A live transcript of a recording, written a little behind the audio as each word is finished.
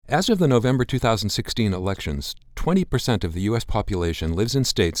As of the November 2016 elections, 20% of the U.S. population lives in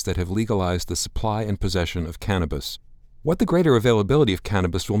states that have legalized the supply and possession of cannabis. What the greater availability of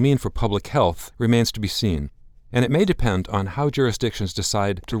cannabis will mean for public health remains to be seen, and it may depend on how jurisdictions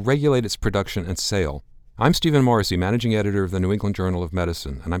decide to regulate its production and sale. I'm Stephen Morrissey, managing editor of the New England Journal of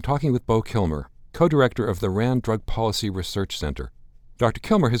Medicine, and I'm talking with Beau Kilmer, co-director of the RAND Drug Policy Research Center. Dr.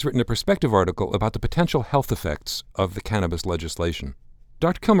 Kilmer has written a perspective article about the potential health effects of the cannabis legislation.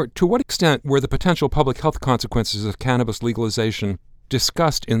 Dr. Kilmer, to what extent were the potential public health consequences of cannabis legalization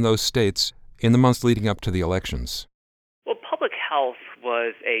discussed in those states in the months leading up to the elections? Well, public health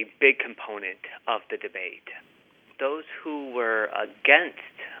was a big component of the debate. Those who were against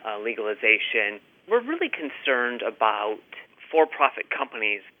legalization were really concerned about for-profit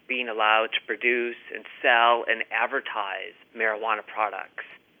companies being allowed to produce and sell and advertise marijuana products,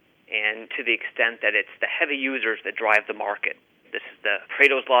 and to the extent that it's the heavy users that drive the market. This is the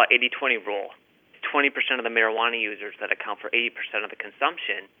Pareto's Law 80-20 rule. 20% of the marijuana users that account for 80% of the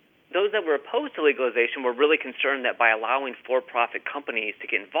consumption. Those that were opposed to legalization were really concerned that by allowing for-profit companies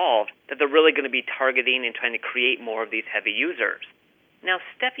to get involved, that they're really going to be targeting and trying to create more of these heavy users. Now,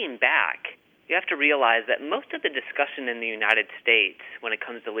 stepping back, you have to realize that most of the discussion in the United States when it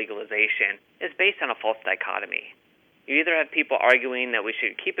comes to legalization is based on a false dichotomy. You either have people arguing that we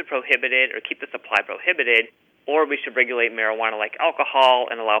should keep it prohibited or keep the supply prohibited, or we should regulate marijuana like alcohol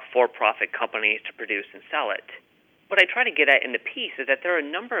and allow for-profit companies to produce and sell it. What I try to get at in the piece is that there are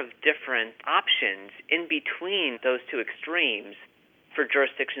a number of different options in between those two extremes for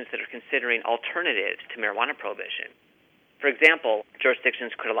jurisdictions that are considering alternatives to marijuana prohibition. For example,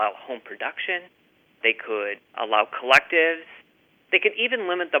 jurisdictions could allow home production, they could allow collectives, they could even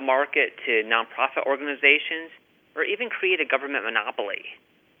limit the market to nonprofit organizations, or even create a government monopoly.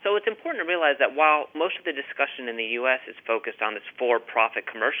 So it's important to realize that while most of the discussion in the U.S. is focused on this for-profit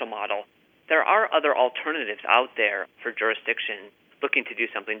commercial model, there are other alternatives out there for jurisdictions looking to do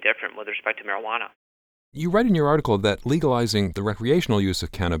something different with respect to marijuana. You write in your article that legalizing the recreational use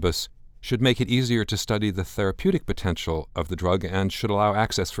of cannabis should make it easier to study the therapeutic potential of the drug and should allow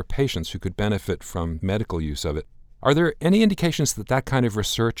access for patients who could benefit from medical use of it. Are there any indications that that kind of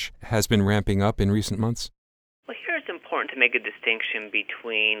research has been ramping up in recent months? Well, here it's important to make a distinction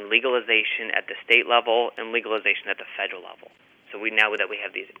between legalization at the state level and legalization at the federal level. So we know that we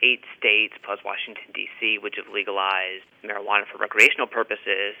have these 8 states plus Washington, D.C., which have legalized marijuana for recreational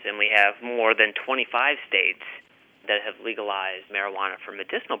purposes, and we have more than 25 states that have legalized marijuana for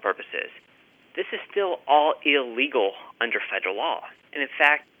medicinal purposes. This is still all illegal under federal law. And in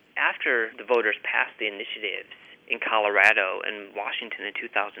fact, after the voters passed the initiatives in Colorado and Washington in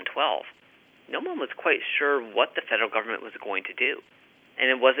 2012, no one was quite sure what the federal government was going to do.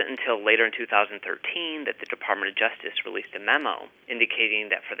 And it wasn't until later in 2013 that the Department of Justice released a memo indicating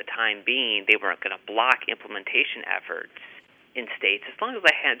that for the time being, they weren't going to block implementation efforts in states as long as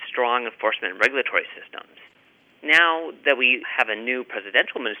they had strong enforcement and regulatory systems. Now that we have a new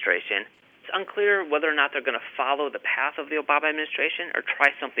presidential administration, it's unclear whether or not they're going to follow the path of the Obama administration or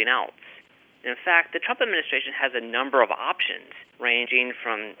try something else. In fact, the Trump administration has a number of options, ranging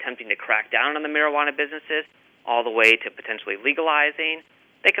from attempting to crack down on the marijuana businesses all the way to potentially legalizing.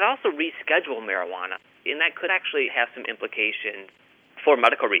 They could also reschedule marijuana, and that could actually have some implications for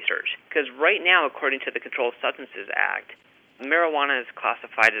medical research. Because right now, according to the Controlled Substances Act, marijuana is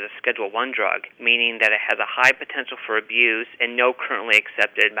classified as a Schedule I drug, meaning that it has a high potential for abuse and no currently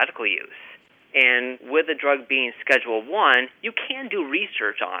accepted medical use. And with the drug being Schedule I, you can do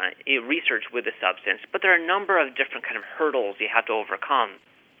research on it, research with the substance, but there are a number of different kind of hurdles you have to overcome.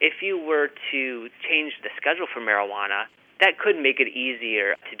 If you were to change the schedule for marijuana, that could make it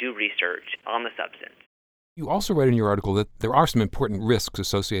easier to do research on the substance. You also write in your article that there are some important risks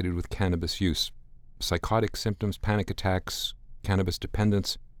associated with cannabis use. Psychotic symptoms, panic attacks, cannabis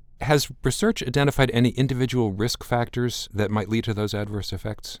dependence. Has research identified any individual risk factors that might lead to those adverse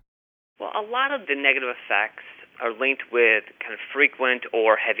effects? Well, a lot of the negative effects are linked with kind of frequent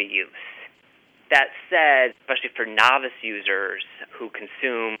or heavy use. That said, especially for novice users who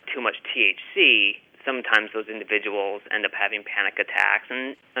consume too much THC, sometimes those individuals end up having panic attacks,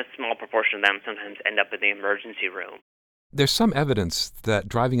 and a small proportion of them sometimes end up in the emergency room. There's some evidence that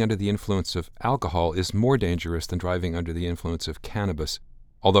driving under the influence of alcohol is more dangerous than driving under the influence of cannabis,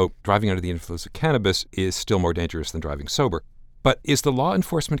 although driving under the influence of cannabis is still more dangerous than driving sober. But is the law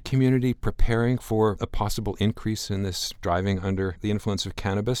enforcement community preparing for a possible increase in this driving under the influence of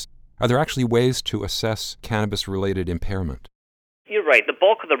cannabis? Are there actually ways to assess cannabis-related impairment? You're right. The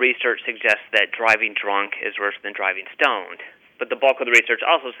bulk of the research suggests that driving drunk is worse than driving stoned. But the bulk of the research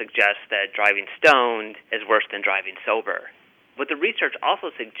also suggests that driving stoned is worse than driving sober. What the research also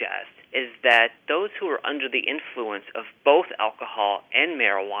suggests is that those who are under the influence of both alcohol and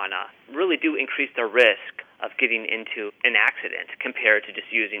marijuana really do increase their risk of getting into an accident compared to just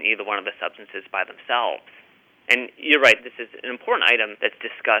using either one of the substances by themselves. And you're right, this is an important item that's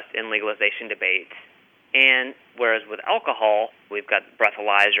discussed in legalization debates. And whereas with alcohol, we've got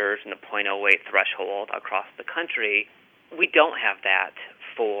breathalyzers and the .08 threshold across the country, we don't have that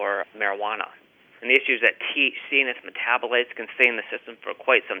for marijuana. And the issue is that THC and its metabolites can stay in the system for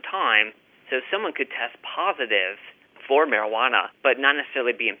quite some time, so someone could test positive for marijuana but not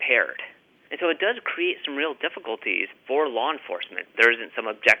necessarily be impaired. And so it does create some real difficulties for law enforcement. There isn't some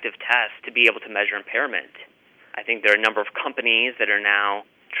objective test to be able to measure impairment. I think there are a number of companies that are now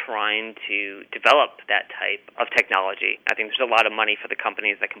trying to develop that type of technology. I think there's a lot of money for the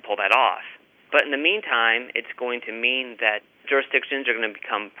companies that can pull that off. But in the meantime, it's going to mean that jurisdictions are going to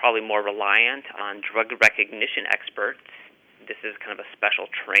become probably more reliant on drug recognition experts. This is kind of a special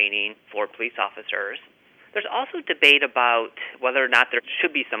training for police officers. There's also debate about whether or not there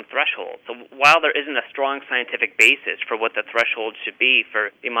should be some threshold. So while there isn't a strong scientific basis for what the threshold should be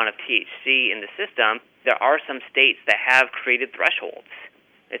for the amount of THC in the system, there are some states that have created thresholds.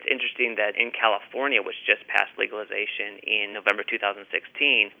 It's interesting that in California, which just passed legalization in November 2016,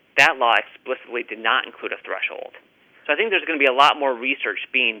 that law explicitly did not include a threshold. So I think there's going to be a lot more research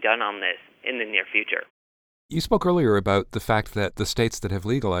being done on this in the near future. You spoke earlier about the fact that the states that have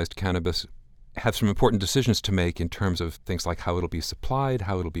legalized cannabis have some important decisions to make in terms of things like how it'll be supplied,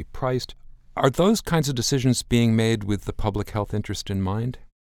 how it'll be priced. Are those kinds of decisions being made with the public health interest in mind?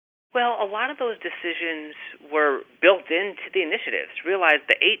 Well, a lot of those decisions were built into the initiatives. Realize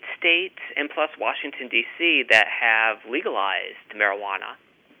the 8 states and plus Washington, D.C. that have legalized marijuana,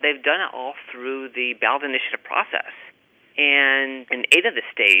 they've done it all through the ballot initiative process. And in 8 of the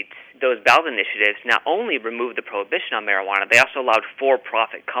states, those ballot initiatives not only removed the prohibition on marijuana, they also allowed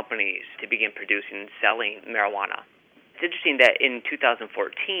for-profit companies to begin producing and selling marijuana. It's interesting that in 2014,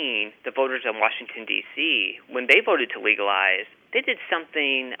 the voters in Washington, D.C., when they voted to legalize, they did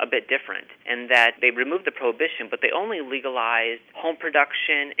something a bit different in that they removed the prohibition, but they only legalized home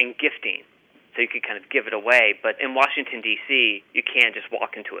production and gifting. So you could kind of give it away. But in Washington, D.C., you can't just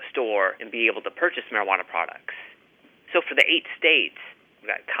walk into a store and be able to purchase marijuana products. So for the 8 states,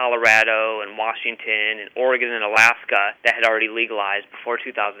 we've got Colorado and Washington and Oregon and Alaska that had already legalized before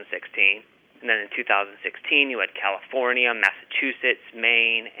 2016. And then in 2016, you had California, Massachusetts,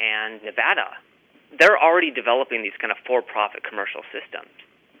 Maine, and Nevada. They're already developing these kind of for-profit commercial systems.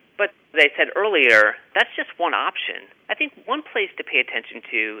 But as I said earlier, that's just one option. I think one place to pay attention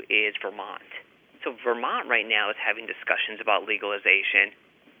to is Vermont. So Vermont right now is having discussions about legalization,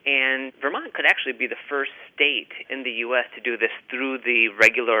 and Vermont could actually be the first state in the U.S. to do this through the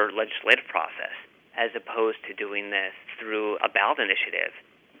regular legislative process, as opposed to doing this through a ballot initiative.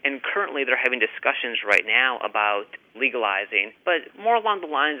 And currently they're having discussions right now about legalizing, but more along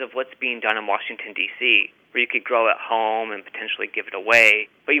the lines of what's being done in Washington, D.C., where you could grow at home and potentially give it away,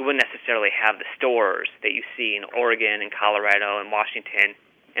 but you wouldn't necessarily have the stores that you see in Oregon and Colorado and Washington,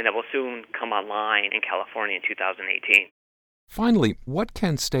 and that will soon come online in California in 2018. Finally, what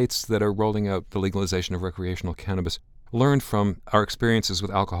can states that are rolling out the legalization of recreational cannabis learn from our experiences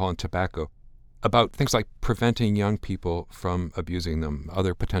with alcohol and tobacco about things like preventing young people from abusing them,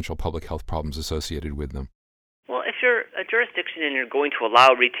 other potential public health problems associated with them? Well, if you're a jurisdiction and you're going to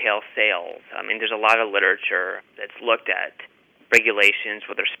allow retail sales, there's a lot of literature that's looked at regulations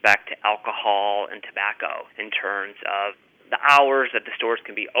with respect to alcohol and tobacco in terms of the hours that the stores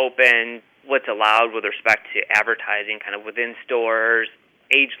can be open, what's allowed with respect to advertising kind of within stores,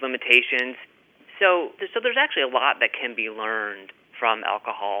 age limitations. So there's actually a lot that can be learned from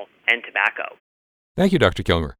alcohol and tobacco. Thank you, Dr. Kilmer.